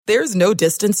There's no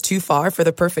distance too far for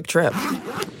the perfect trip.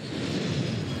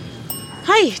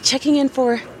 Hi, checking in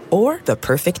for... Or the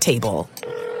perfect table.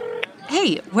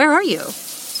 Hey, where are you?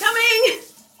 Coming!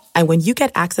 And when you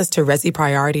get access to Resi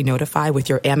Priority Notify with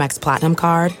your Amex Platinum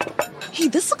card... Hey,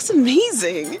 this looks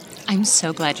amazing. I'm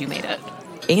so glad you made it.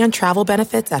 And travel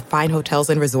benefits at fine hotels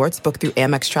and resorts booked through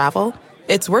Amex Travel,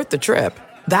 it's worth the trip.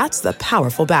 That's the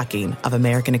powerful backing of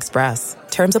American Express.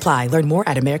 Terms apply. Learn more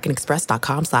at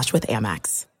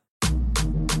americanexpress.com/withAmex.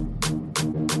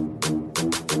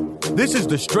 This is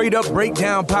the Straight Up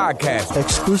Breakdown Podcast.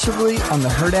 Exclusively on the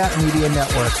Herd App Media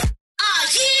Network.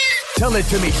 Tell it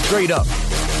to me straight up.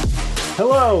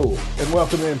 Hello, and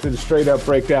welcome into the Straight Up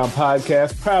Breakdown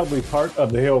Podcast, proudly part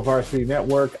of the Hail Varsity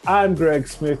Network. I'm Greg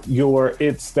Smith,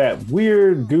 It's that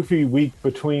weird, goofy week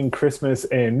between Christmas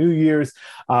and New Year's.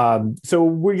 So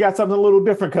we got something a little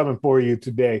different coming for you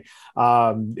today.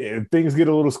 Things get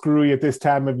a little screwy at this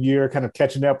time of year, kind of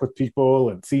catching up with people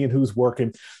and seeing who's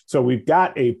working. So we've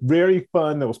got a very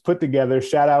fun that was put together.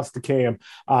 Shout outs to Cam.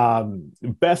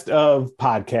 Best of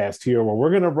podcast here, where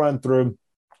we're going to run through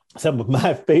some of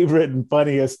my favorite and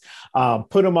funniest,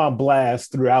 put them on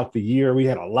blast throughout the year. We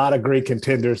had a lot of great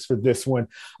contenders for this one,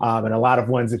 and a lot of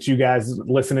ones that you guys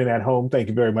listening at home, thank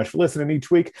you very much for listening each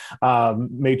week,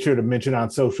 made sure to mention on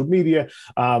social media.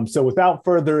 So without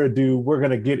further ado, we're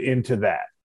going to get into that.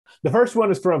 The first one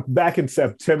is from back in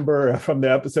September, from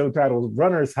the episode titled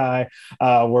Runner's High,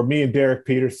 where me and Derek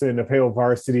Peterson of Hail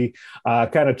Varsity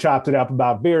kind of chopped it up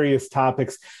about various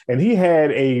topics. And he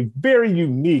had a very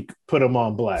unique Put Them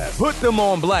on Blast. Put them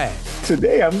on blast.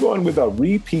 Today, I'm going with a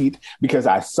repeat because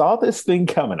I saw this thing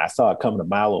coming. I saw it coming a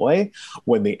mile away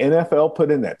when the NFL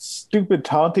put in that stupid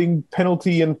taunting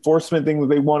penalty enforcement thing that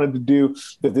they wanted to do,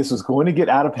 that this was going to get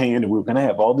out of hand and we were going to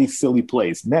have all these silly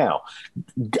plays. Now,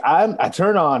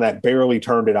 I barely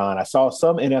turned it on. I saw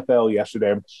some NFL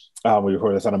yesterday. We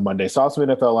recorded this on a Monday. Saw some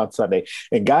NFL on Sunday,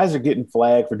 and guys are getting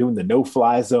flagged for doing the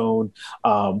no-fly zone.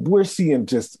 We're seeing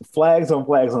just flags on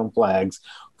flags on flags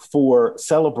for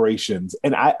celebrations.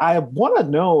 And I want to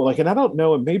know, and I don't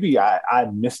know, and maybe I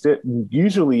missed it.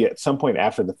 Usually at some point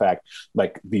after the fact,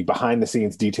 the behind the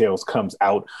scenes details comes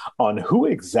out on who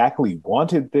exactly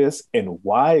wanted this and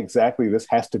why exactly this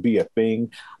has to be a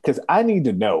thing. Because I need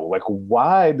to know,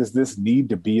 why does this need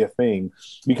to be a thing?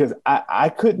 Because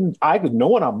no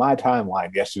one on my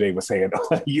timeline yesterday was saying,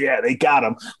 yeah, they got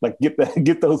him.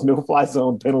 Get those no-fly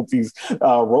zone penalties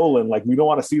rolling. We don't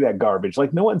want to see that garbage.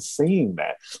 No one's saying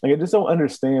that. I just don't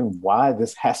understand why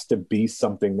this has to be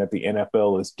something that the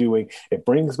NFL is doing. It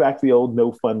brings back the old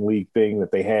no fun league thing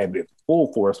that they had in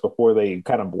full force before they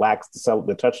kind of laxed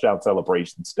the touchdown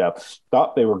celebration stuff.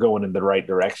 Thought they were going in the right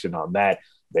direction on that.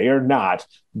 They are not.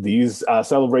 These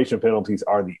celebration penalties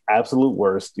are the absolute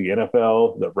worst. The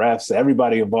NFL, the refs,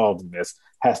 everybody involved in this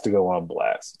has to go on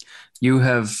blast. You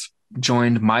have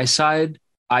joined my side.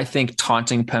 I think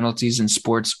taunting penalties in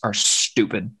sports are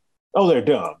stupid. Oh, they're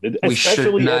dumb. We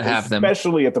should not have them.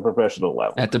 Especially at the professional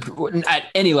level. At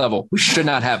any level, we should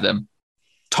not have them.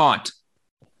 Taunt.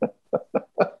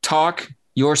 Talk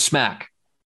your smack.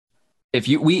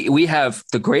 We have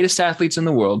the greatest athletes in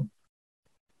the world,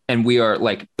 and we are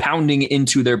pounding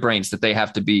into their brains that they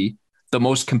have to be the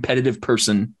most competitive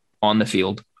person on the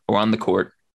field or on the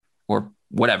court or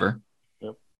whatever.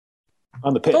 Yep.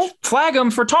 On the pitch. Don't flag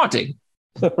them for taunting.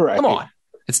 Right. Come on.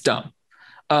 It's dumb.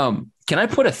 Can I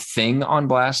put a thing on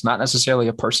blast? Not necessarily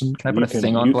a person. Can I put a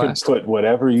thing on blast? You can put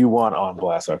whatever you want on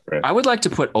blast, my friend. I would like to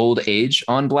put old age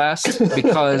on blast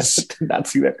because did not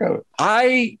see that coming.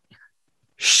 I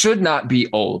should not be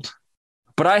old,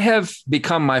 but I have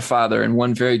become my father in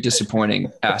one very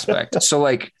disappointing aspect.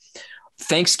 So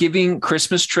Thanksgiving,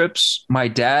 Christmas trips, my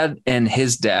dad and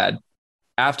his dad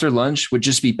after lunch would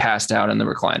just be passed out in the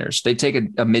recliners. They take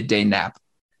a midday nap.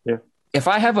 Yeah. If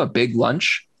I have a big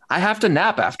lunch, I have to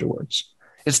nap afterwards.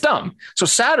 It's dumb. So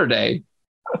Saturday,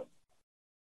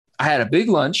 I had a big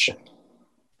lunch,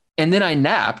 and then I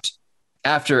napped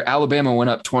after Alabama went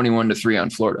up 21-3 on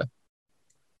Florida.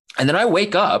 And then I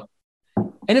wake up,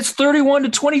 and it's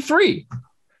 31-23.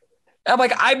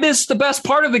 I'm I missed the best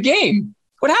part of the game.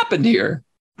 What happened here?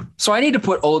 So I need to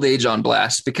put old age on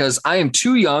blast because I am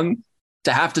too young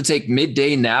to have to take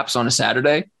midday naps on a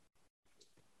Saturday.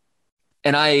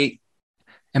 And I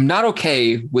am not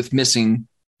okay with missing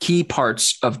key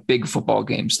parts of big football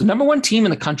games. The number one team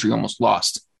in the country almost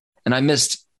lost, and I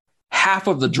missed half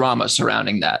of the drama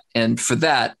surrounding that. And for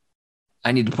that,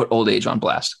 I need to put old age on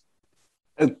blast.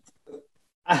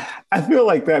 I feel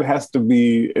like that has to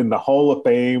be in the Hall of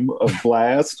Fame of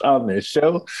Blast on this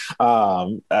show.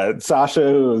 Sasha,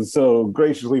 who is so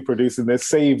graciously producing this,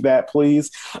 save that, please.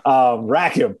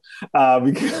 Rack him,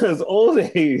 because old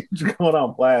age going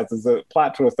on Blast is a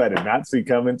plot twist I did not see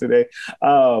coming today.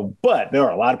 But there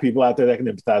are a lot of people out there that can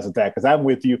empathize with that, because I'm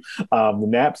with you. The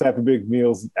naps after big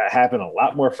meals happen a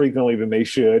lot more frequently than they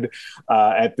should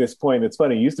at this point. It's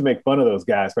funny. You used to make fun of those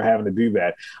guys for having to do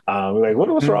that. Like,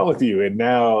 what's wrong with you? And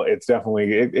now it's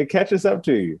definitely, it catches up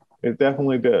to you. It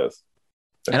definitely does.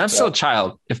 And I'm still a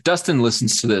child. If Dustin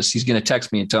listens to this, he's going to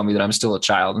text me and tell me that I'm still a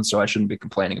child, and so I shouldn't be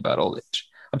complaining about old age.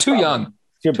 I'm too young.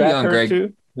 Your too back young, hurt Greg.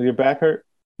 too? Does your back hurt?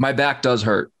 My back does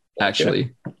hurt,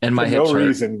 actually, and my For hips no hurt,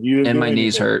 reason. You didn't and do my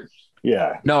knees anything. hurt.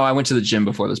 Yeah. No, I went to the gym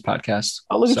before this podcast.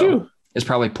 Oh, look at you. It's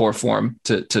probably poor form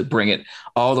to bring it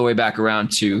all the way back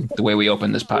around to the way we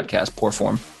opened this podcast. Poor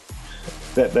form.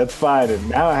 That's fine. And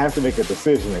now I have to make a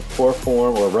decision if Poor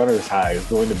Form or Runner's High is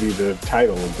going to be the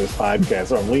title of this podcast.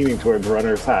 So I'm leaning towards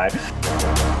Runner's High.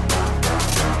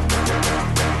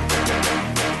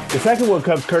 The second one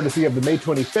comes courtesy of the May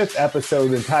 25th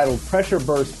episode entitled Pressure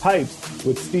Burst Pipes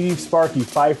with Steve Sparky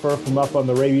Pfeiffer from Up on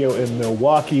the Radio in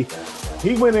Milwaukee.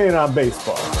 He went in on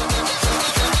baseball.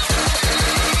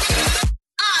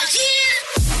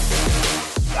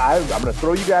 I'm going to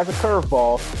throw you guys a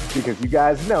curveball because you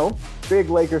guys know, big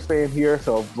Lakers fan here,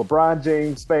 so LeBron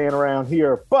James fan around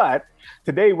here. But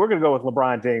today we're going to go with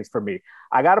LeBron James for me.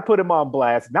 I got to put him on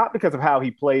blast, not because of how he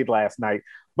played last night,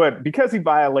 but because he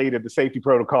violated the safety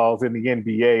protocols in the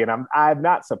NBA. And I'm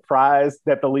not surprised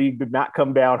that the league did not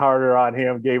come down harder on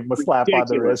him, gave him a slap on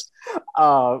the wrist.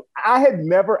 I had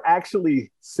never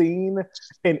actually seen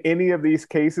in any of these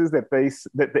cases that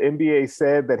the NBA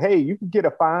said that, hey, you can get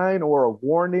a fine or a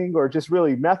warning or just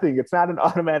really nothing. It's not an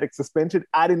automatic suspension.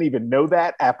 I didn't even know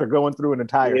that after going through an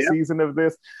entire season of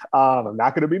this. I'm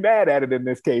not going to be mad at it in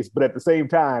this case, but at the same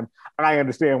time, I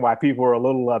understand why people are a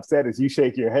little upset as you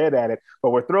shake your head at it. But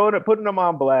we're putting him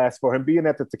on blast for him being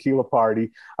at the tequila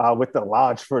party with the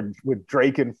lodge with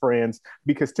Drake and friends,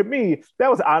 because to me,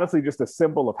 that was honestly just a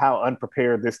symbol of how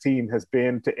unprepared this team has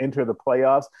been to enter the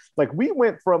playoffs. Like, we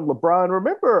went from LeBron,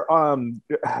 remember,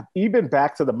 even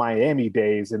back to the Miami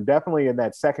days, and definitely in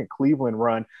that second Cleveland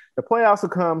run, the playoffs will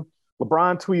come.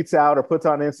 LeBron tweets out or puts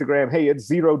on Instagram, hey, it's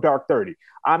 0 dark 30.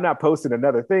 I'm not posting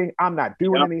another thing. I'm not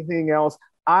doing anything else.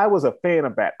 I was a fan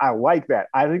of that. I like that.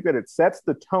 I think that it sets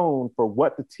the tone for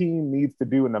what the team needs to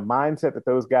do and the mindset that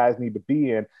those guys need to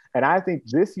be in. And I think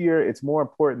this year it's more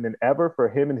important than ever for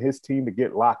him and his team to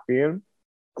get locked in.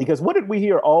 Because what did we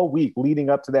hear all week leading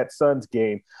up to that Suns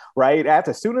game, right?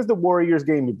 As soon as the Warriors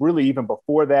game, really even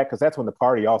before that, because that's when the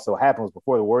party also happened, was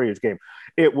before the Warriors game.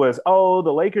 It was,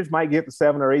 the Lakers might get the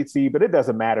 7 or 8 seed, but it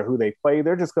doesn't matter who they play.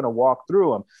 They're just going to walk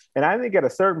through them. And I think at a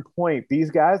certain point, these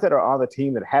guys that are on the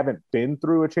team that haven't been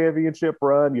through a championship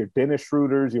run, your Dennis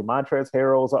Schroeders, your Montrezl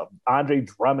Harrells, Andre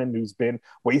Drummond, who's been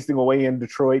wasting away in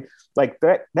Detroit, like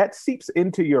that seeps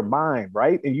into your mind,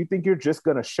 right? And you think you're just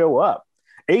going to show up.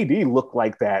 AD looked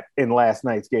like that in last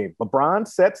night's game. LeBron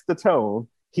sets the tone.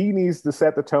 He needs to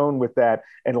set the tone with that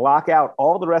and lock out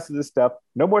all the rest of this stuff.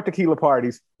 No more tequila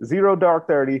parties, 0 dark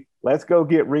 30. Let's go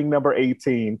get ring number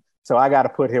 18. So I got to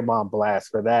put him on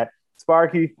blast for that.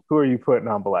 Sparky, who are you putting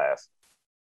on blast?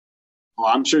 Well,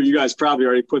 I'm sure you guys probably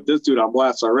already put this dude on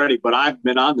blast already, but I've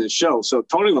been on this show. So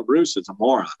Tony La Russa is a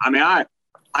moron. I mean,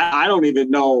 I don't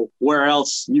even know where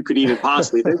else you could even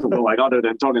possibly think of like other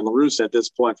than Tony La Russa at this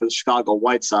point for the Chicago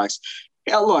White Sox.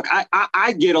 Yeah, look,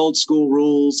 I get old school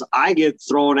rules. I get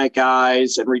throwing at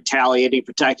guys and retaliating,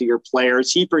 protecting your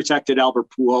players. He protected Albert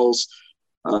Pujols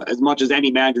as much as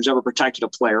any manager's ever protected a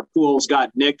player. Pujols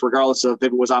got nicked regardless of if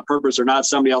it was on purpose or not.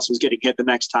 Somebody else was getting hit the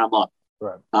next time up.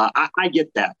 Right. I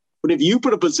get that. But if you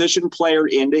put a position player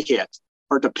in to hit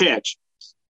or to pitch,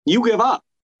 you give up.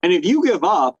 And if you give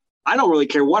up, I don't really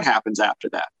care what happens after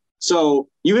that. So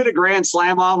you hit a grand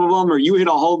slam off of them or you hit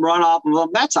a home run off of them,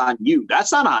 that's on you.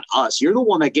 That's not on us. You're the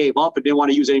one that gave up and didn't want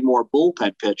to use any more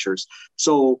bullpen pitchers.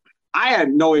 So I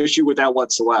had no issue with that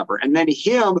whatsoever. And then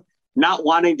him not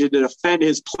wanting to defend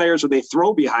his players when they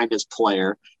throw behind his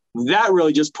player, that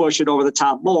really just pushed it over the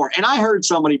top more. And I heard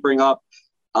somebody bring up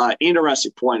an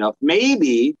interesting point of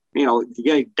maybe,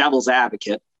 devil's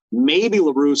advocate, maybe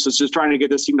La Russa is just trying to get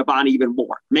this team to bond even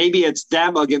more. Maybe it's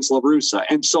them against La Russa,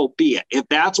 and so be it. If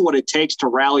that's what it takes to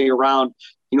rally around,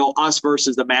 us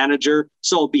versus the manager,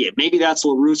 so be it. Maybe that's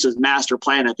La Russa's master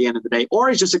plan at the end of the day, or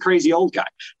he's just a crazy old guy.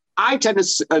 I tend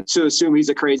to assume he's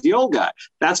a crazy old guy.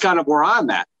 That's kind of where I'm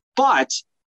at. But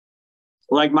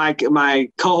like my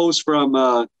co-host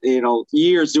from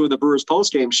years doing the Brewers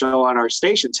postgame show on our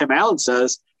station, Tim Allen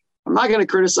says, I'm not going to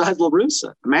criticize La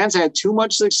Russa. The man's had too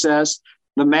much success.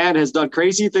 The man has done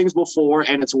crazy things before,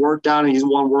 and it's worked out, and he's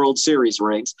won World Series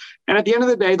rings. And at the end of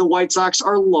the day, the White Sox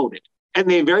are loaded, and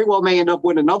they very well may end up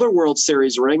with another World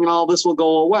Series ring, and all this will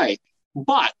go away.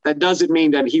 But that doesn't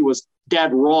mean that he was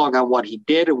dead wrong on what he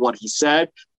did and what he said,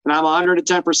 and I'm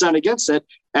 110% against it.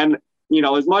 And,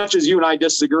 as much as you and I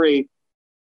disagree,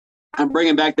 I'm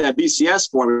bringing back that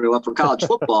BCS formula for college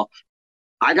football.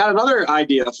 I got another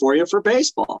idea for you for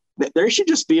baseball. There should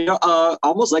just be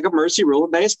almost like a mercy rule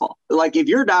in baseball. Like if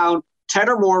you're down 10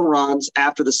 or more runs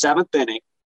after the seventh inning,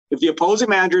 if the opposing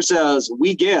manager says,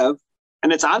 we give,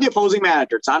 and it's on the opposing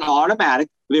manager, it's on automatic.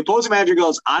 The opposing manager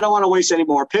goes, I don't want to waste any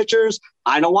more pitchers.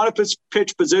 I don't want to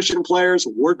pitch position players.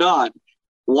 We're done.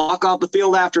 Walk off the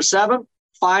field after 7,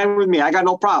 fine with me. I got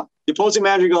no problem. The opposing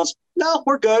manager goes, no,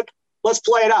 we're good. Let's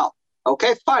play it out.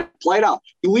 Okay, fine, play it out.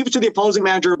 You leave it to the opposing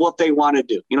manager what they want to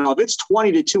do. If it's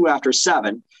 20-2 after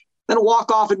 7, then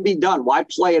walk off and be done. Why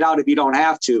play it out if you don't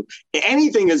have to?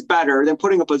 Anything is better than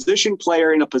putting a position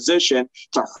player in a position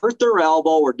to hurt their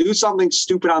elbow or do something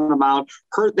stupid on the mound,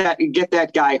 hurt that and get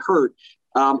that guy hurt,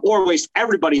 or waste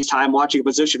everybody's time watching a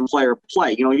position player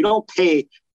play. You don't pay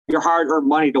your hard-earned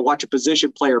money to watch a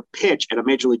position player pitch at a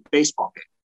Major League Baseball game.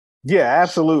 Yeah,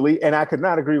 absolutely. And I could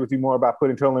not agree with you more about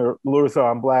putting Tony La Russa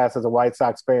on blast as a White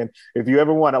Sox fan. If you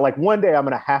ever want to, one day I'm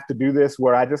going to have to do this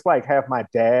where I just have my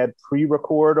dad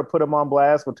pre-record or put him on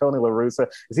blast with Tony La Russa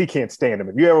because he can't stand him.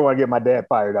 If you ever want to get my dad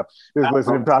fired up, just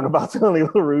listen to him talk about Tony La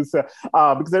Russa.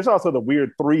 Because there's also the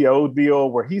weird 3-0 deal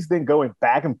where he's been going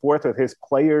back and forth with his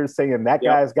players saying that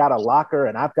guy's got a locker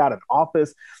and I've got an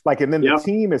office. And then the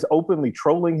team is openly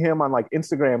trolling him on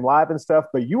Instagram Live and stuff.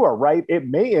 But you are right. It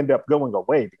may end up going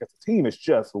away because the team is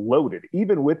just loaded,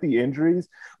 even with the injuries.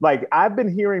 I've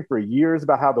been hearing for years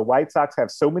about how the White Sox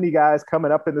have so many guys coming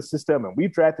up in the system, and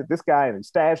we've drafted this guy and we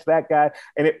stashed that guy,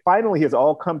 and it finally has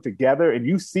all come together, and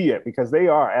you see it because they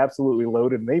are absolutely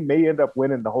loaded, and they may end up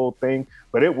winning the whole thing,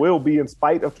 but it will be in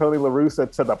spite of Tony La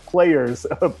Russa to the players'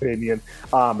 opinion.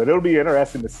 But it'll be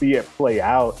interesting to see it play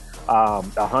out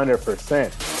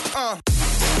 100%.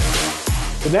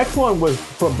 The next one was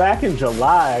from back in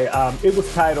July. It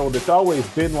was titled, It's Always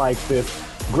Been Like This.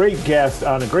 Great guest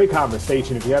on a great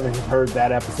conversation. If you haven't heard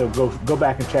that episode, go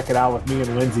back and check it out with me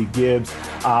and Lindsey Gibbs.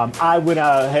 I went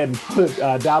ahead and put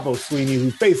Dabo Swinney,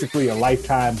 who's basically a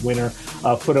lifetime winner,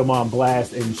 put him on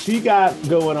blast. And she got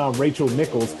going on Rachel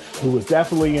Nichols, who was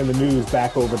definitely in the news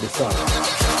back over the summer.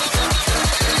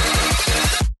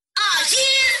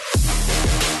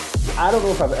 I don't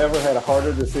know if I've ever had a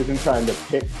harder decision trying to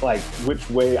pick which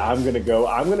way I'm going to go.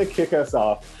 I'm going to kick us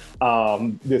off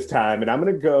this time, and I'm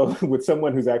going to go with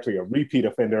someone who's actually a repeat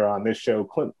offender on this show,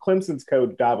 Clemson's coach,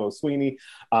 Dabo Swinney.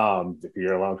 If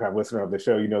you're a longtime listener of the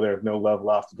show, you know there's no love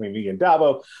lost between me and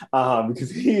Dabo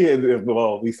because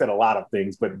we said a lot of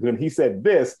things, but when he said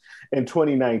this in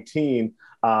 2019,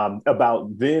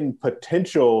 about then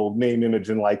potential name, image,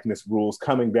 and likeness rules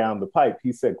coming down the pipe.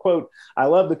 He said, quote, I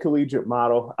love the collegiate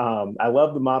model. I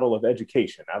love the model of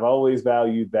education. I've always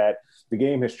valued that the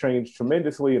game has changed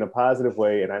tremendously in a positive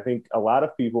way. And I think a lot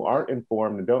of people aren't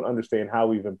informed and don't understand how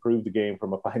we've improved the game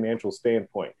from a financial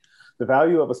standpoint. The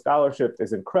value of a scholarship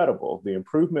is incredible. The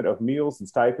improvement of meals and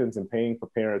stipends and paying for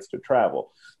parents to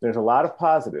travel. There's a lot of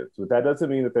positives, but that doesn't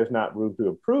mean that there's not room to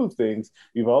improve things.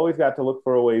 You've always got to look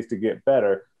for ways to get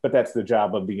better, but that's the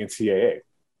job of the NCAA.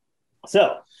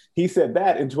 So he said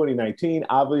that in 2019.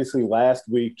 Obviously, last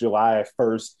week, July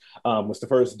 1st, was the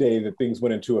first day that things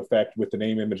went into effect with the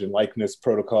name, image, and likeness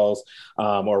protocols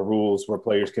or rules where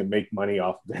players can make money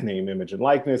off of their name, image, and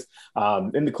likeness.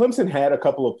 And the Clemson had a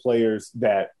couple of players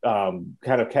that kind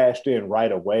of cashed in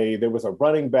right away. There was a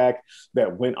running back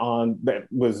that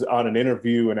was on an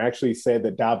interview and actually said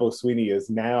that Dabo Swinney is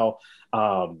now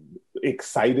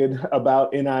excited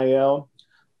about NIL.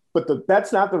 But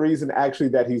that's not the reason actually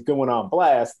that he's going on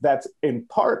blast. That's in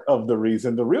part of the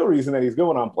reason. The real reason that he's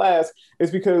going on blast is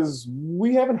because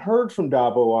we haven't heard from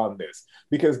Dabo on this.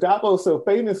 Because Dabo so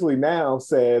famously now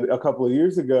said a couple of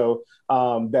years ago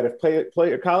that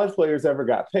if college players ever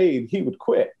got paid, he would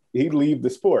quit. He'd leave the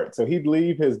sport. So he'd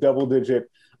leave his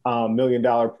double-digit $1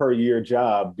 million per year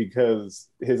job because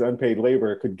his unpaid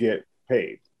labor could get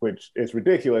paid, which is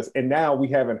ridiculous. And now we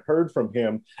haven't heard from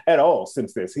him at all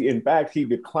since this. In fact, he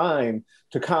declined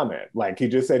to comment. He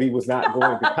just said he was not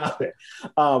going to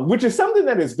comment, which is something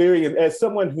that is as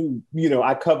someone who,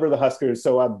 I cover the Huskers,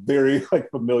 so I'm very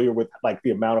familiar with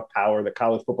the amount of power that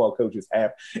college football coaches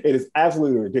have. It is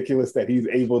absolutely ridiculous that he's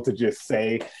able to just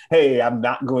say, hey, I'm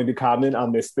not going to comment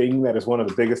on this thing that is one of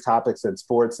the biggest topics in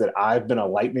sports that I've been a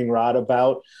lightning rod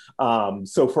about.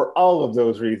 So for all of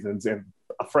those reasons, and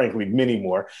frankly, many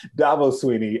more. Dabo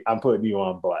Swinney, I'm putting you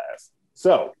on blast.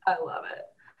 So I love it.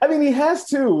 I mean, he has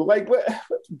to. Like, what's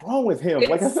wrong with him?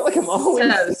 Like, I feel like I'm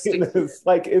always saying this.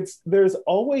 Like, there's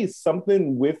always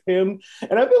something with him.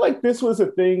 And I feel like this was a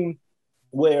thing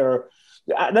where,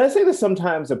 and I say this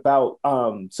sometimes about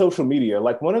social media.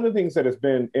 Like, one of the things that has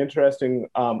been interesting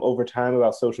over time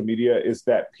about social media is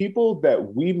that people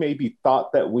that we maybe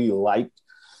thought that we liked,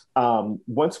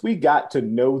 once we got to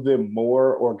know them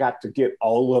more or got to get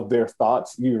all of their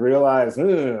thoughts, you realize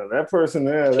that person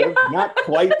there, that's not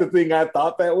quite the thing I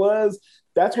thought that was.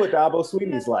 That's what Dabo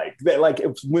Swinney's like. That, like,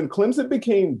 when Clemson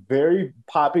became very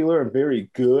popular and very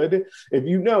good, if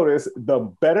you notice, the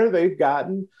better they've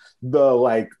gotten, the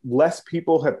like less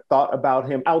people have thought about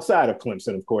him outside of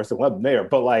Clemson. Of course, it wasn't there,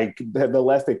 but like the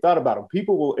less they thought about him,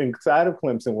 people will inside of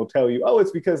Clemson will tell you, "Oh, it's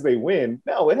because they win."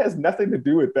 No, it has nothing to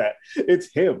do with that.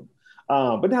 It's him.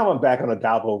 But now I'm back on a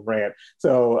Dabo rant,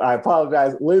 so I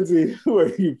apologize, Lindsay. Who are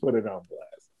you putting on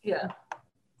blast? Yeah.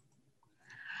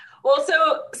 Well,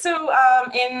 so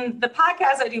in the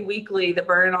podcast I do weekly, the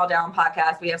Burn It All Down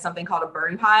podcast, we have something called a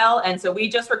burn pile. And so we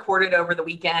just recorded over the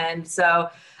weekend. So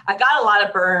I got a lot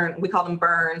of we call them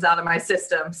burns, out of my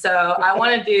system. So I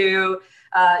want to do,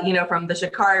 from the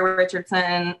Sha'Carri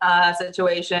Richardson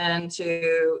situation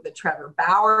to the Trevor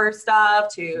Bauer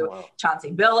stuff to Chauncey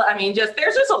Billups. I mean, there's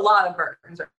just a lot of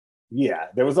burns. Yeah,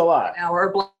 there was a lot. Now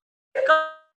we're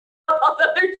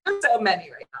there's just so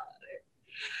many right now.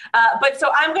 But so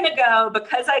I'm going to go,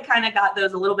 because I kind of got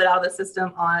those a little bit out of the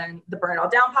system on the Burn It All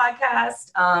Down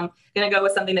podcast, going to go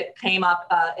with something that came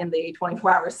up in the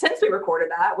 24 hours since we recorded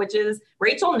that, which is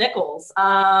Rachel Nichols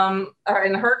and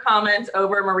her comments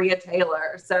over Maria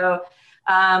Taylor. So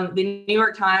the New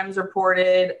York Times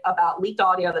reported about leaked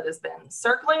audio that has been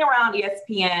circling around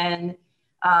ESPN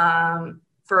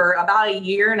for about a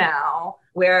year now,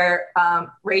 where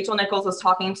Rachel Nichols was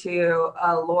talking to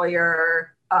a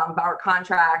lawyer about our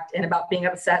contract and about being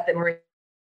upset that Maria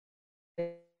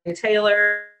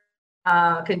Taylor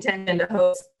contended to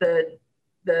host the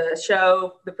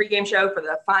show, the pregame show for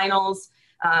the finals.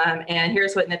 And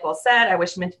here's what Nichols said: "I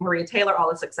wish Maria Taylor all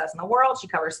the success in the world. She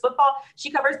covers football. She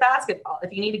covers basketball.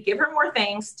 If you need to give her more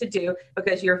things to do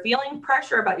because you're feeling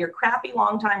pressure about your crappy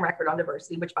long-time record on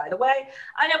diversity," which, by the way,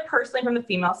 I know personally from the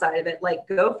female side of it, like,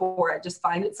 go for it. Just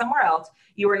find it somewhere else.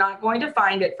 You are not going to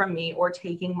find it from me or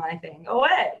taking my thing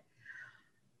away.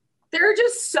 There are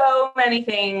just so many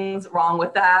things wrong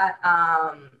with that.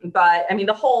 But I mean,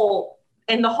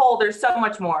 there's so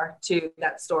much more to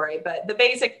that story. But the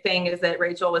basic thing is that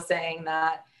Rachel was saying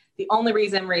that the only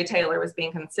reason Maria Taylor was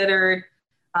being considered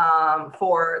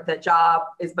for the job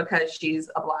is because she's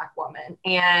a Black woman.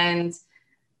 And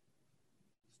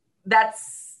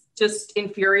that's just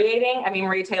infuriating. I mean,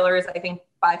 Maria Taylor is, I think,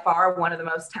 by far one of the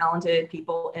most talented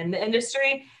people in the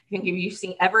industry. I think if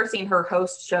you've ever seen her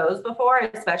host shows before,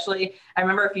 especially, I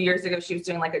remember a few years ago, she was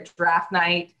doing like a draft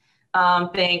night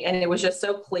thing. And it was just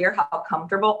so clear how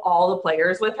comfortable all the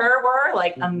players with her were,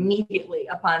 like immediately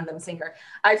upon them seeing her.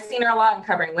 I've seen her a lot in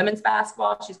covering women's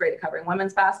basketball. She's great at covering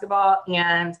women's basketball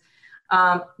and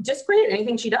just great at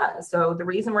anything she does. So the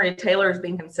reason Maria Taylor is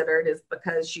being considered is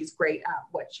because she's great at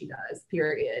what she does,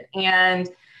 period. And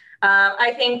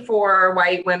I think for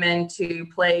white women to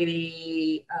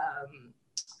play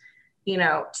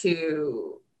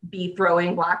to be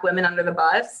throwing Black women under the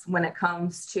bus when it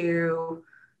comes to,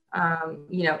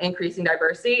 increasing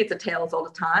diversity, it's a tale as old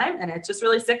as time, and it's just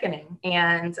really sickening.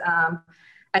 And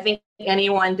I think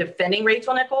anyone defending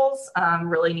Rachel Nichols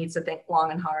really needs to think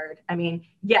long and hard. I mean,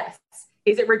 yes,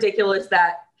 is it ridiculous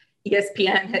that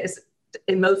ESPN has,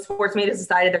 in most sports media,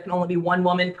 decided there can only be one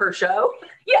woman per show?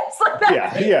 Yes, like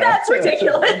that. Yeah. That's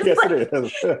ridiculous. Yes, like, it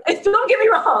is. Don't get me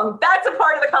wrong. That's a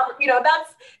part of the conversation.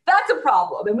 That's a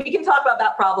problem, and we can talk about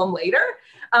that problem later.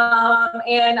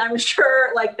 And I'm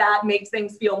sure like that makes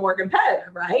things feel more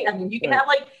competitive, right? I mean, you can have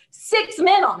like 6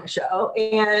 men on a show,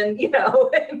 and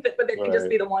but there can just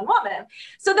be the one woman.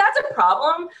 So that's a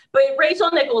problem. But Rachel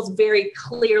Nichols very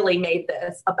clearly made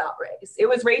this about race. It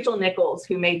was Rachel Nichols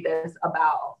who made this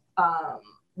about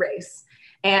race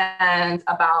and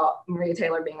about Maria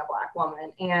Taylor being a Black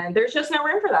woman. And there's just no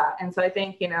room for that. And so I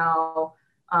think,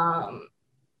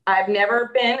 I've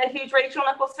never been a huge Rachel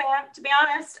Nichols fan, to be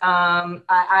honest.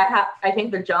 I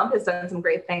think The Jump has done some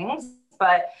great things,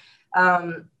 but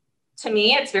to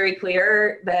me, it's very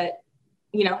clear that,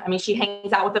 she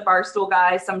hangs out with the Barstool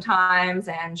guys sometimes,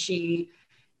 and she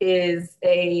is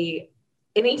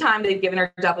anytime they've given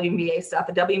her WNBA stuff,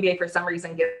 the WNBA for some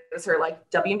reason gives her like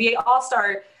WNBA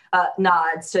All-Star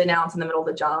nods to announce in the middle of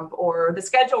the jump, or the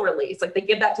schedule release. Like they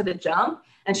give that to the jump,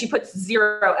 and she puts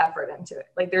zero effort into it.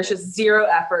 Like there's just zero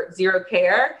effort, zero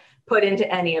care put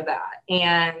into any of that.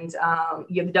 And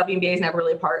the WNBA is never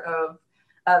really a part of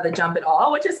the jump at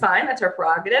all, which is fine. That's her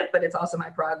prerogative, but it's also my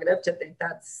prerogative to think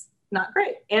that's not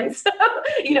great. And so,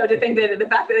 to think that the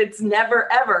fact that it's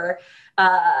never, ever,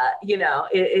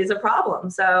 is a problem.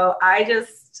 So I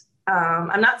just,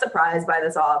 I'm not surprised by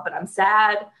this all, but I'm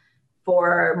sad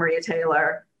for Maria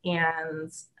Taylor.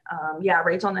 And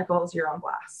Rachel Nichols, you're on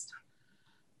blast.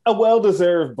 A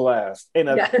well-deserved blast. And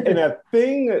a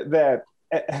thing that,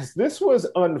 as this was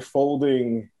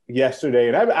unfolding yesterday,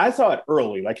 and I saw it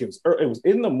early, like it was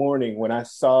in the morning when I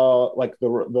saw like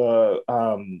the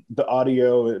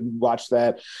audio and watched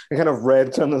that and kind of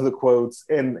read some of the quotes,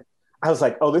 and I was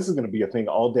like, oh, this is going to be a thing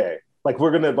all day. Like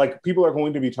people are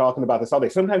going to be talking about this all day.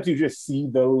 Sometimes you just see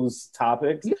those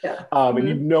topics, and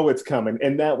you know it's coming,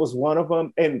 and that was one of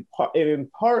them. And in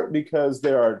part because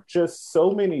there are just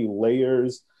so many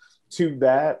layers to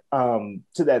that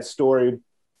story.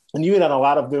 And you hit on a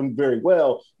lot of them very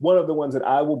well. One of the ones that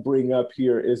I will bring up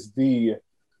here is the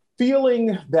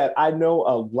feeling that I know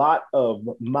a lot of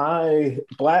my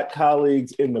Black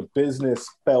colleagues in the business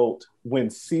felt when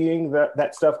seeing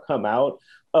that stuff come out,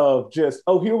 of just,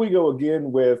 oh, here we go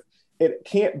again with, it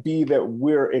can't be that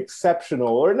we're exceptional,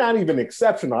 or not even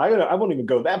exceptional. I won't even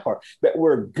go that far, that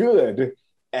we're good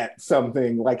at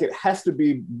something. Like it has to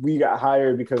be, we got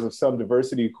hired because of some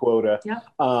diversity quota. Yeah.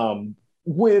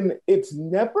 When it's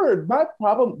never my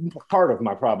problem. Part of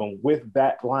my problem with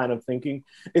that line of thinking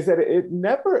is that it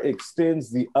never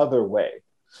extends the other way.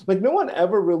 Like no one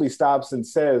ever really stops and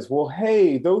says, well,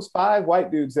 hey, those 5 white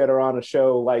dudes that are on a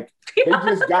show, like they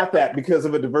just got that because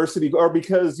of a diversity, or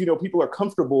because, people are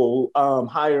comfortable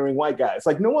hiring white guys.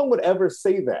 Like no one would ever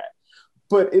say that.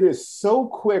 But it is so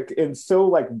quick and so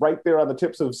like right there on the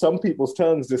tips of some people's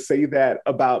tongues to say that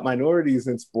about minorities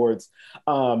in sports.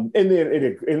 And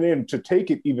then to take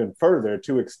it even further,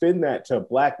 to extend that to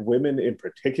Black women in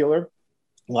particular.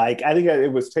 Like, I think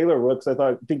it was Taylor Rooks,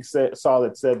 saw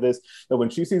that said this, that when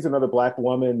she sees another Black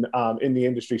woman in the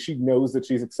industry, she knows that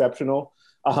she's exceptional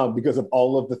because of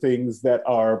all of the things that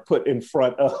are put in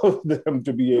front of them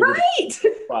to be able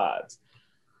to spots.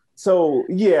 So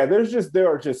yeah,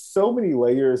 there are just so many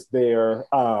layers there.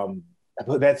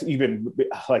 But that's even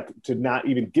like to not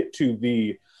even get to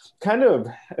the kind of,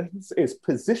 is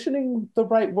positioning the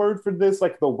right word for this?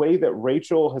 Like the way that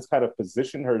Rachel has kind of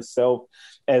positioned herself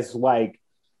as like,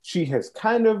 she has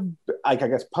kind of, like, I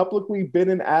guess, publicly been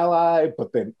an ally,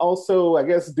 but then also, I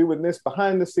guess, doing this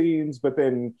behind the scenes, but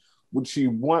then when she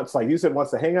wants, like you said,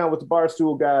 wants to hang out with the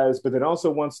Barstool guys, but then also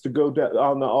wants to go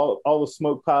on the all the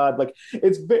smoke pod. Like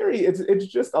it's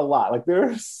just a lot. Like there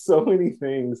are so many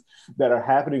things that are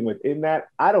happening within that.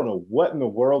 I don't know what in the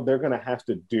world they're going to have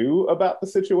to do about the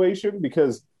situation,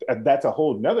 because that's a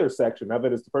whole nother section of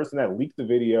it. Is the person that leaked the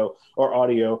video or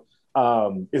audio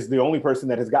is the only person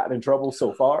that has gotten in trouble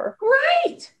so far.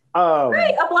 Right.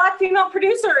 Right, a Black female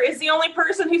producer is the only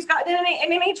person who's gotten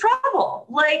in any trouble.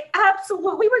 Like,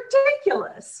 absolutely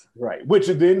ridiculous. Right, which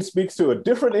then speaks to a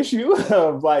different issue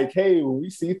of like, hey, when we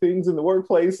see things in the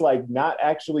workplace, like not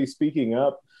actually speaking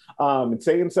up and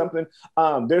saying something.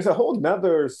 There's a whole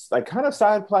nother like kind of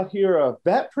side plot here of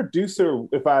that producer,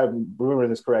 if I remember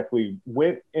this correctly,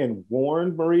 went and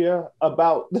warned Maria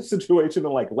about the situation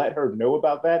and like let her know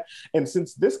about that. And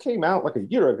since this came out like a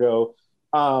year ago,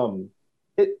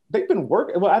 they've been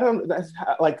working. Well,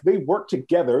 they work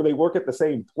together. They work at the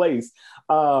same place.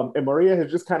 And Maria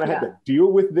has just kind of had to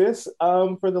deal with this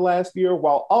for the last year,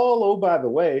 while by the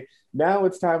way, now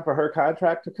it's time for her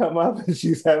contract to come up, and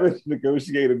she's having to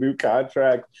negotiate a new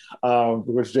contract,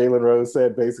 which Jalen Rose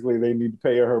said basically they need to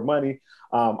pay her money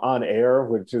on air,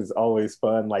 which is always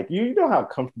fun. Like, you know how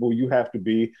comfortable you have to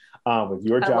be with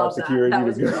your job security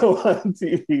to go on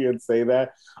TV and say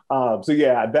that. So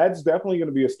yeah, that's definitely going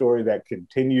to be a story that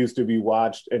continues to be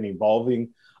watched and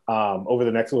evolving over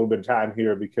the next little bit of time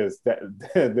here, because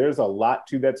there's a lot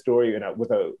to that story, and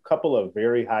with a couple of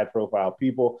very high profile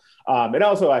people. And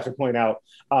also I should point out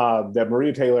that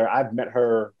Maria Taylor, I've met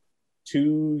her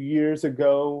 2 years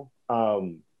ago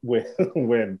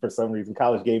when for some reason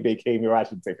College Game Day came here. I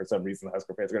shouldn't say for some reason, the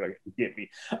Husker fans are going to get me.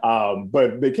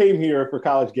 But they came here for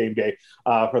College Game Day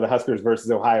for the Huskers versus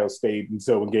Ohio State. And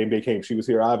so when Game Day came, she was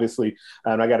here, obviously.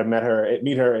 And I got to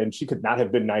meet her, and she could not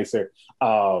have been nicer.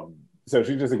 So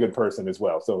she's just a good person as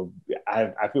well. So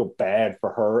I feel bad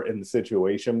for her in the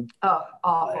situation. Oh,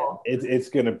 awful. It's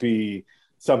going to be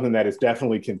something that is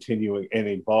definitely continuing and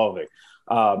evolving.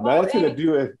 That's going to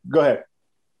do it. Go ahead.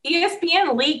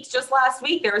 ESPN leaked just last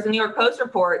week. There was a New York Post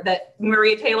report that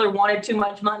Maria Taylor wanted too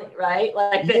much money, right?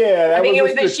 Like, I think it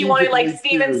was that she wanted like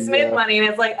Stephen Smith money, and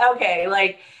it's like, okay,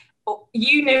 like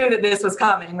you knew that this was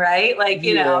coming, right? Like,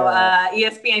 you know,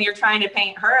 ESPN, you're trying to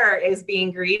paint her as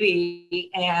being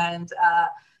greedy, and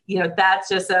you know, that's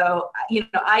just so. You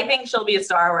know, I think she'll be a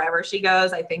star wherever she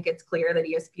goes. I think it's clear that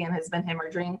ESPN has been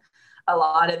hemorrhaging a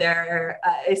lot of their,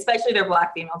 especially their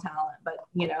Black female talent, but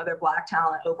you know, their Black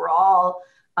talent overall.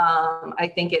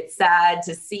 I think it's sad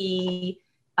to see,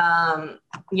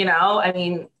 you know, I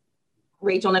mean,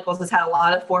 Rachel Nichols has had a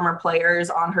lot of former players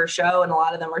on her show, and a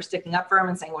lot of them are sticking up for him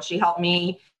and saying, well, she helped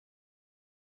me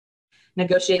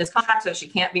negotiate this contract, so she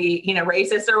can't be, you know,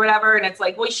 racist or whatever. And it's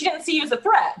like, well, she didn't see you as a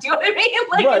threat. Do you know what I mean?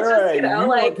 Like, right, it's just, right. You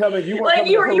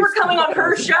know, you were coming on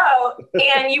her show,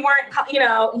 and you weren't, you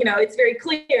know, it's very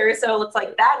clear. So it's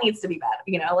like, that needs to be better,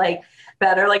 you know, like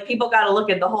better, like people got to look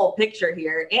at the whole picture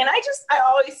here. And I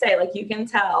always say, like, you can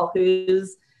tell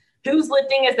who's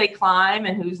lifting as they climb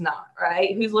and who's not,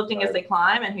 right? Who's lifting as they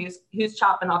climb and who's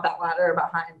chopping off that ladder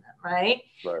behind them, right?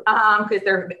 Because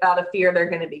they're out of fear they're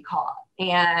going to be caught.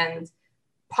 And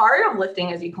part of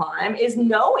lifting as you climb is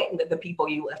knowing that the people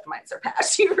you lift might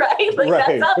surpass you, right? Like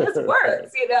that's how this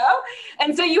works, you know?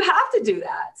 And so you have to do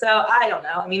that. So I don't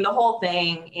know. I mean, the whole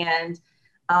thing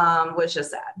was just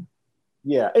sad.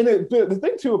 Yeah. And the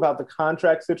thing too about the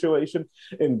contract situation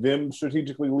and them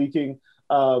strategically leaking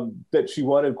that she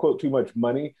wanted, quote, too much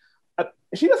money.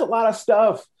 She does a lot of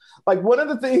stuff. Like one of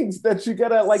the things that you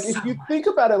gotta, like, if you think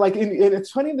about it, like, and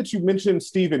it's funny that you mentioned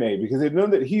Stephen A, because I know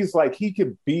that he's like, he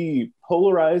could be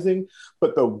polarizing,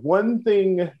 but the one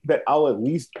thing that I'll at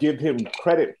least give him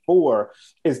credit for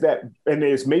is that, and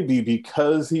it's maybe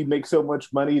because he makes so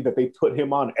much money that they put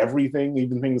him on everything,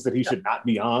 even things that he should not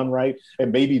be on, right?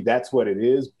 And maybe that's what it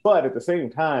is. But at the same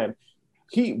time,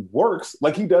 he works,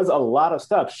 like he does a lot of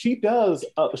stuff. She's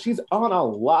on a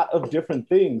lot of different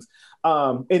things.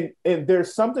 And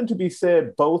there's something to be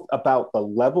said both about the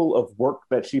level of work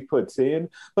that she puts in,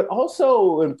 but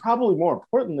also, and probably more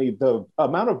importantly, the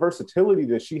amount of versatility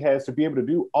that she has to be able to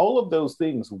do all of those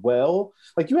things well.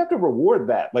 Like, you have to reward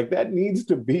that. Like, that needs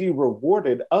to be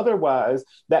rewarded. Otherwise,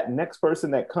 that next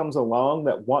person that comes along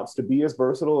that wants to be as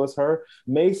versatile as her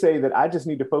may say that I just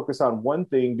need to focus on one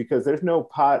thing because there's no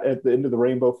pot at the end of the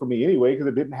rainbow for me anyway, because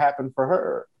it didn't happen for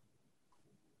her.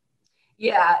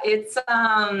 Yeah,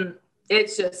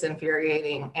 it's just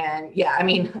infuriating. And yeah, I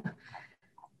mean,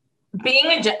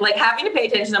 being like having to pay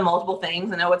attention to multiple things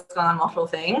and know what's going on multiple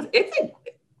things, it's a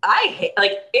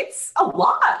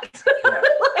lot.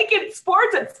 Like in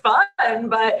sports, it's fun,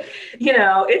 but you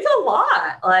know, it's a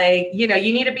lot. Like, you know,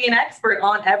 you need to be an expert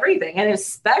on everything. And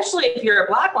especially if you're a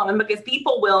Black woman, because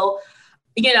people will,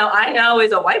 you know, I know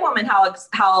as a white woman, how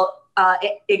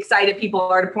excited people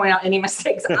are to point out any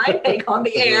mistakes I make on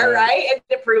the air, right? And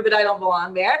to prove that I don't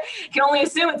belong there. You can only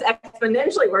assume it's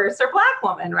exponentially worse for Black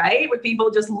women, right? With people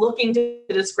just looking to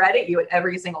discredit you at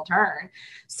every single turn.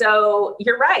 So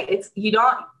you're right. It's, you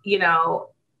don't, you know,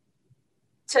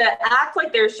 to act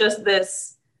like there's just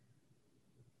this,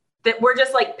 that we're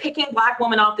just like picking Black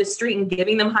women off the street and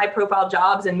giving them high profile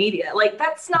jobs in media. Like,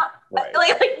 that's not like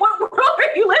what world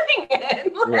are you living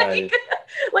in?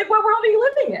 Like what world are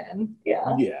you living in?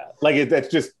 Yeah. Yeah. Like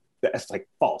that's like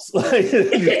false. Like,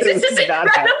 it's just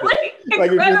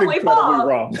incredibly false.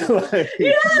 Wrong. Like,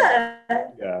 yeah.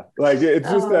 Yeah. Like it's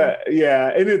just yeah.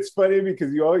 And it's funny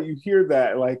because you hear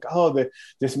that like, oh, they're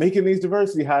just making these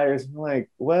diversity hires. I'm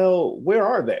like, well, where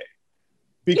are they?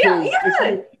 Because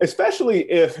especially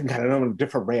if, I don't know, a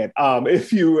different rant.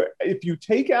 If you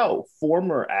take out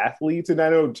former athletes, and I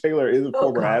know Taylor is a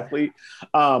former athlete,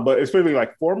 but especially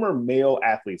like former male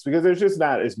athletes, because there's just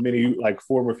not as many like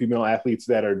former female athletes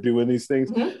that are doing these things.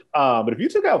 Mm-hmm. But if you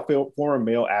took out former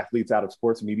male athletes out of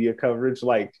sports media coverage,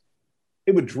 like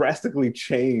it would drastically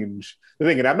change the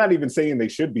thing. And I'm not even saying they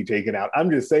should be taken out. I'm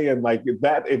just saying like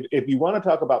that, if you want to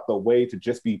talk about the way to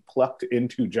just be plucked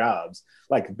into jobs,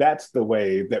 like that's the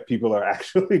way that people are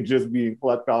actually just being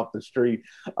plucked off the street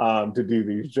to do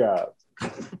these jobs.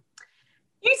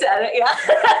 You said it,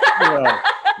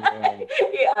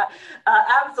 yeah.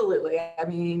 Absolutely. I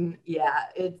mean, yeah,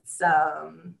 it's,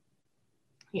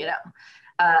 you know,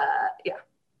 yeah,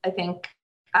 I think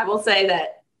I will say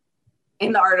that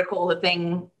in the article, the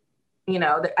thing, you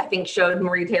know, that I think showed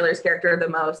Maria Taylor's character the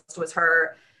most was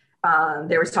her.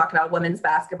 They were talking about a women's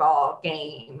basketball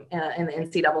game in the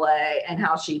NCAA and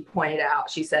how she pointed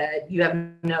out, she said, you have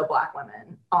no Black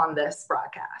women on this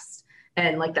broadcast.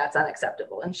 And like, that's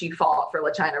unacceptable. And she fought for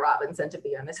LaChina Robinson to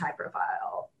be on this high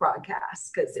profile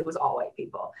broadcast because it was all white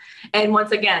people. And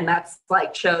once again, that's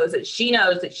like shows that she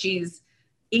knows that she's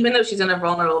even though she's in a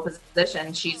vulnerable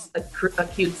position, she's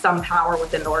accrued some power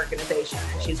within the organization,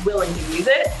 and she's willing to use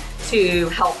it to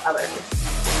help others.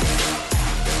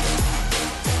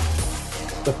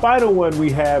 The final one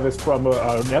we have is from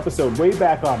an episode way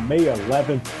back on May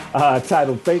 11th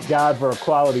titled Thank God for a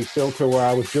Quality Filter, where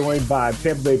I was joined by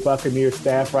Tampa Bay Buccaneers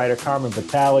staff writer Carmen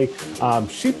Vitale.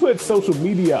 She put social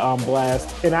media on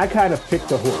blast, and I kind of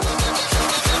picked a horse.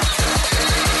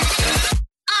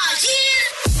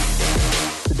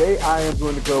 Today, I am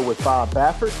going to go with Bob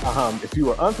Baffert. If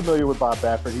you are unfamiliar with Bob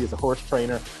Baffert, he is a horse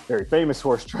trainer, very famous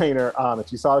horse trainer.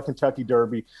 If you saw the Kentucky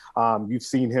Derby, you've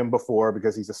seen him before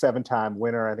because he's a 7-time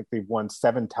winner. I think they've won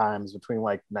 7 times between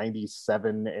like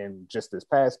 97 and just this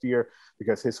past year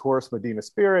because his horse, Medina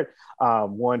Spirit,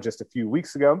 won just a few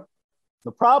weeks ago.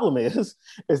 The problem is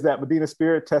that Medina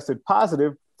Spirit tested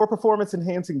positive for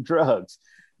performance-enhancing drugs.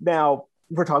 Now,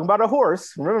 we're talking about a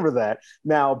horse. Remember that.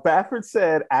 Now, Baffert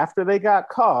said after they got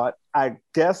caught, I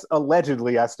guess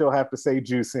allegedly, I still have to say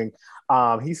juicing.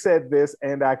 He said this,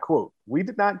 and I quote, "We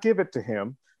did not give it to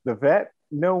him. The vet,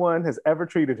 no one has ever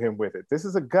treated him with it. This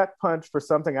is a gut punch for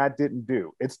something I didn't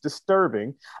do. It's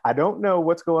disturbing. I don't know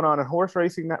what's going on in horse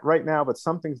racing right now, but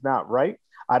something's not right.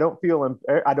 I don't feel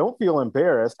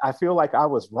embarrassed. I feel like I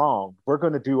was wrong. We're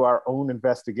going to do our own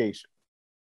investigation."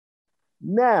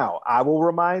 Now, I will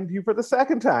remind you for the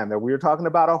second time that we were talking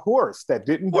about a horse that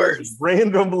didn't just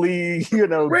randomly,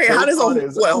 Right. How does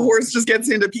a horse just gets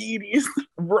into PEDs?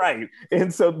 Right.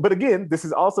 And so, but again, this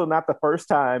is also not the first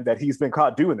time that he's been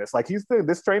caught doing this. Like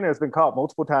this trainer has been caught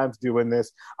multiple times doing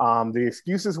this. The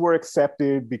excuses were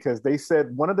accepted because they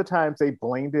said one of the times they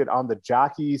blamed it on the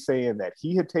jockey saying that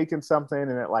he had taken something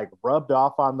and it like rubbed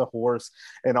off on the horse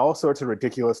and all sorts of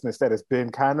ridiculousness that has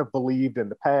been kind of believed in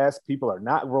the past. People are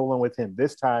not rolling with him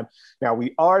this time. Now,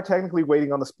 we are technically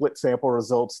waiting on the split sample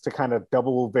results to kind of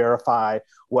double verify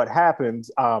what happened.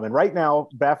 And right now,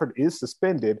 Baffert is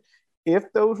suspended.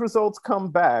 If those results come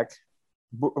back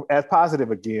as positive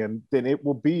again, then it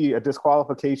will be a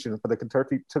disqualification for the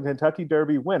Kentucky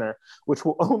Derby winner, which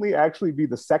will only actually be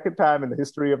the second time in the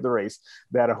history of the race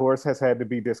that a horse has had to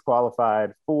be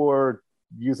disqualified for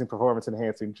using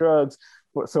performance-enhancing drugs.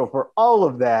 So for all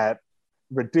of that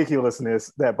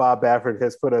ridiculousness that Bob Baffert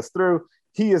has put us through,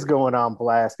 he is going on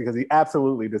blast because he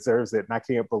absolutely deserves it. And I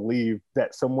can't believe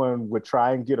that someone would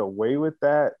try and get away with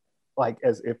that, like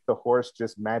as if the horse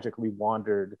just magically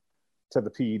wandered to the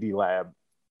PED lab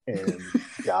and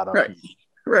got on right.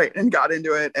 Right, and got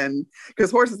into it. And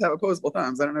because horses have opposable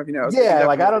thumbs. I don't know if you know. So yeah,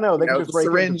 like I don't know. They can just the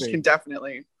syringe can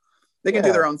definitely, they can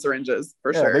do their own syringes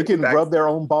for sure. They can rub their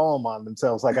own balm on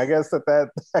themselves. Like I guess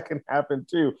that can happen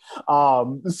too.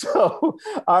 So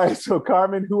all right, so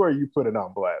Carmen, who are you putting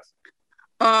on blast?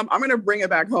 I'm going to bring it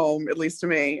back home, at least to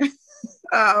me,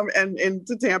 and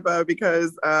into Tampa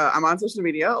because I'm on social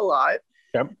media a lot.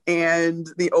 Yep. And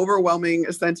the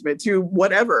overwhelming sentiment to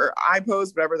whatever I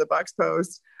post, whatever the Bucks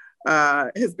post,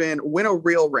 has been win a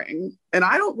real ring. And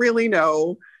I don't really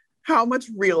know how much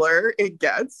realer it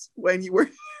gets when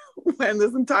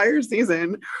this entire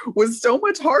season was so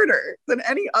much harder than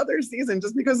any other season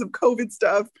just because of COVID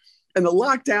stuff and the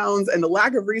lockdowns and the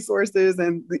lack of resources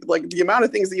and the amount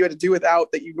of things that you had to do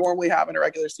without that you normally have in a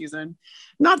regular season.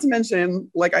 Not to mention,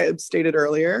 like I had stated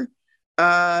earlier,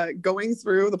 going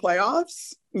through the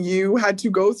playoffs, you had to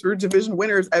go through division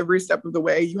winners every step of the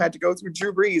way. You had to go through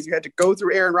Drew Brees. You had to go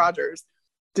through Aaron Rodgers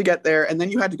to get there. And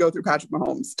then you had to go through Patrick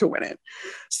Mahomes to win it.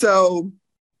 So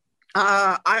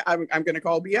I'm going to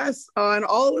call BS on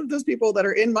all of those people that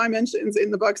are in my mentions,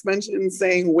 in the Bucks mentions,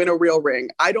 saying win a real ring.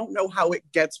 I don't know how it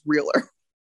gets realer.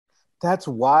 That's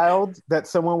wild that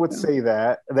someone would say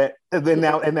that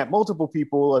multiple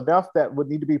people, enough that would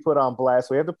need to be put on blast.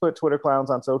 We have to put Twitter clowns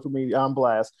on social media on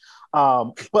blast.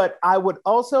 But I would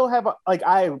also have,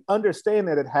 I understand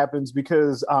that it happens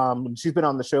because she's been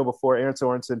on the show before, Erin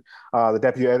Sorensen, the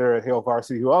deputy editor at Hail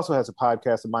Varsity, who also has a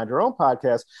podcast and Mind Her Own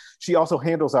podcast. She also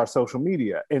handles our social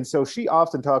media. And so she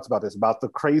often talks about this, about the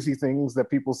crazy things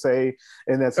that people say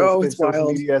in that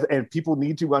social media. And people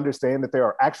need to understand that there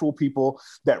are actual people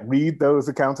that read those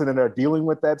accounts and are dealing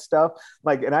with that stuff.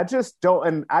 And I just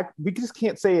don't, we just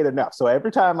can't say it enough. So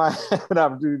every time I have an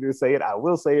opportunity to say it, I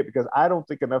will say it because I don't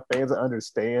think enough fans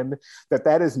understand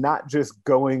that is not just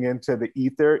going into the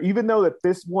ether, even though that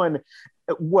this one,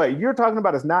 what you're talking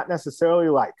about is not necessarily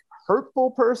like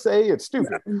hurtful per se. It's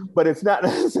stupid, but it's not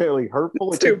necessarily hurtful.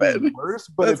 It's stupid. Worse,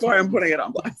 but that's why I'm putting it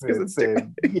on blast because it's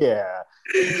stupid. Yeah.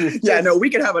 Yeah, no, we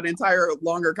could have an entire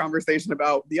longer conversation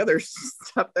about the other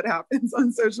stuff that happens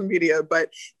on social media, but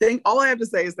all I have to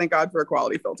say is thank God for a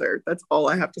quality filter. That's all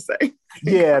I have to say.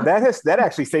 Yeah, that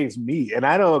actually saves me. And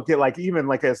I don't get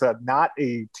even as a not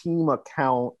a team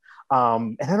account,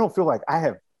 and I don't feel like I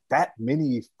have that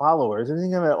many followers. I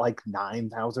think I'm at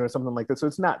 9,000 or something like that. So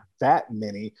it's not that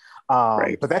many.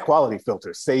 Right. But that quality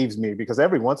filter saves me because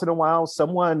every once in a while,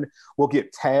 someone will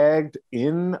get tagged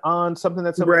in on something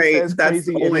that somebody says That's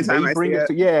crazy. The only time I bring see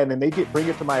it. And then they bring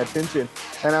it to my attention.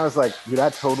 And I was like, dude,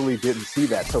 I totally didn't see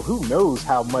that. So who knows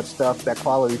how much stuff that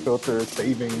quality filter is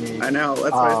saving me. I know.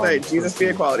 That's why I say, Jesus be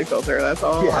a quality filter. That's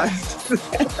all I have to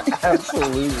say.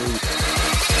 Absolutely.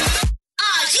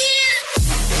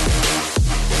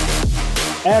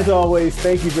 As always,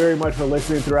 thank you very much for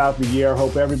listening throughout the year.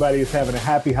 Hope everybody is having a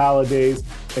happy holidays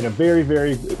and a very,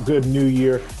 very good new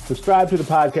year. Subscribe to the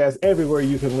podcast everywhere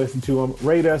you can listen to them.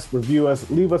 Rate us, review us,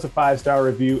 leave us a 5-star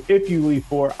review. If you leave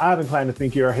 4, I'm inclined to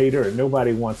think you're a hater and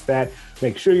nobody wants that.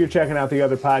 Make sure you're checking out the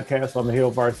other podcasts on the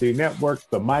Hail Varsity Network,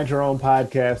 the Mind Your Own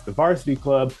podcast, the Varsity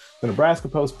Club, the Nebraska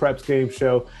Post Preps Game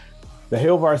Show, the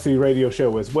Hail Varsity Radio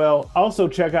Show as well. Also,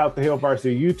 check out the Hail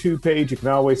Varsity YouTube page. You can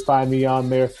always find me on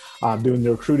there. I'm doing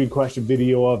the recruiting question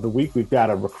video of the week. We've got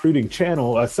a recruiting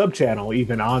channel, a sub-channel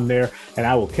even on there. And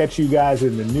I will catch you guys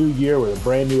in the new year with a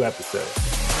brand new episode.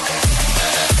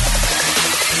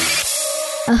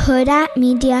 A Hurrdat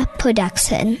Media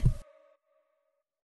Production.